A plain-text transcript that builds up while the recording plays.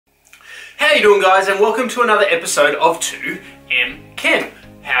How you doing, guys, and welcome to another episode of 2MChem.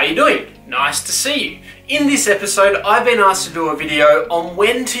 How are you doing? Nice to see you. In this episode, I've been asked to do a video on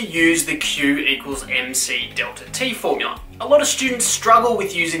when to use the Q equals MC delta T formula. A lot of students struggle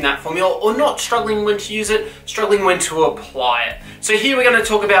with using that formula, or not struggling when to use it, struggling when to apply it. So here we're going to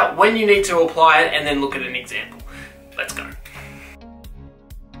talk about when you need to apply it and then look at an example. Let's go.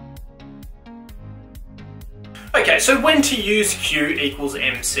 Okay, so when to use Q equals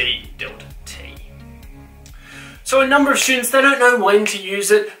MC delta T. So a number of students, they don't know when to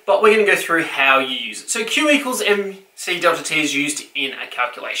use it, but we're going to go through how you use it. So Q equals MC delta T is used in a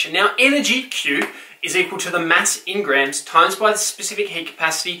calculation. Now energy, Q, is equal to the mass in grams times by the specific heat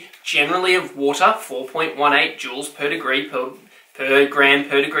capacity, generally of water, 4.18 joules per degree per gram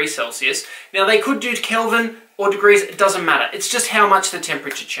per degree Celsius. Now they could do Kelvin or degrees, it doesn't matter. It's just how much the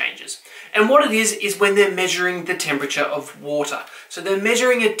temperature changes. And what it is when they're measuring the temperature of water. So they're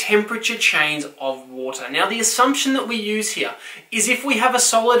measuring a temperature change of water. Now the assumption that we use here is if we have a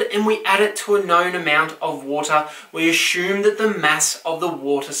solid and we add it to a known amount of water, we assume that the mass of the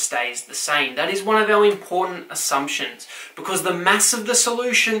water stays the same. That is one of our important assumptions, because the mass of the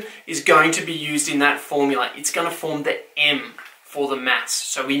solution is going to be used in that formula. It's going to form the M for the mass.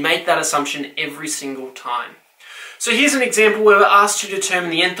 So we make that assumption every single time. So here's an example where we're asked to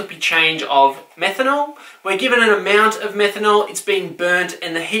determine the enthalpy change of methanol. We're given an amount of methanol, it's being burnt,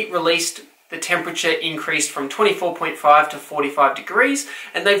 and the heat released, the temperature increased from 24.5 to 45 degrees,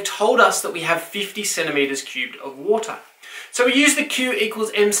 and they've told us that we have 50 centimeters cubed of water. So we use the Q equals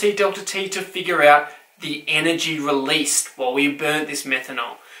MC delta T to figure out the energy released while we burnt this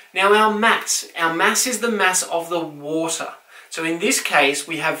methanol. Now our mass is the mass of the water. So in this case,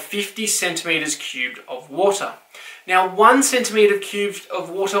 we have 50 centimeters cubed of water. Now 1 centimeter cubed of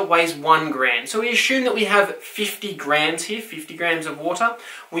water weighs 1 gram. So we assume that we have 50 grams here, 50 grams of water.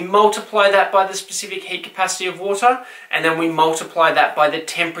 We multiply that by the specific heat capacity of water, and then we multiply that by the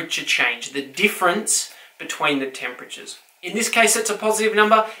temperature change, the difference between the temperatures. In this case, it's a positive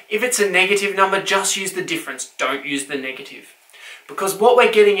number. If it's a negative number, just use the difference, don't use the negative. Because what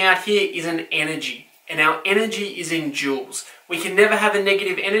we're getting out here is an energy, and our energy is in joules. We can never have a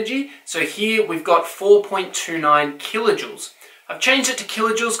negative energy, so here we've got 4.29 kilojoules. I've changed it to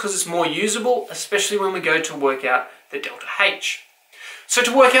kilojoules because it's more usable, especially when we go to work out the delta H. So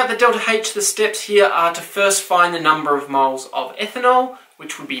to work out the delta H, the steps here are to first find the number of moles of ethanol,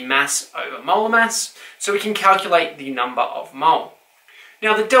 which would be mass over molar mass, so we can calculate the number of mole.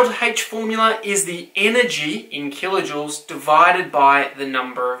 Now the delta H formula is the energy in kilojoules divided by the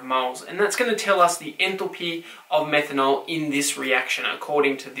number of moles, and that's going to tell us the enthalpy of methanol in this reaction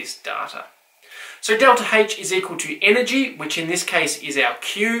according to this data. So delta H is equal to energy, which in this case is our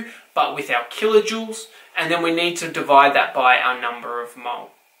Q, but with our kilojoules, and then we need to divide that by our number of mole.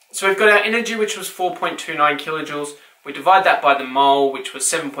 So we've got our energy, which was 4.29 kilojoules. We divide that by the mole, which was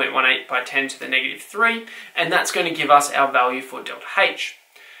 7.18 by 10 to the negative 3, and that's going to give us our value for delta H.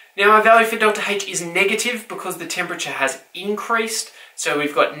 Now our value for delta H is negative because the temperature has increased, so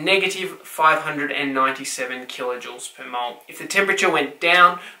we've got negative 597 kilojoules per mole. If the temperature went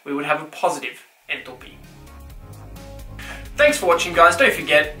down, we would have a positive enthalpy. Thanks for watching, guys. Don't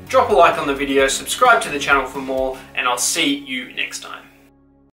forget, drop a like on the video, subscribe to the channel for more, and I'll see you next time.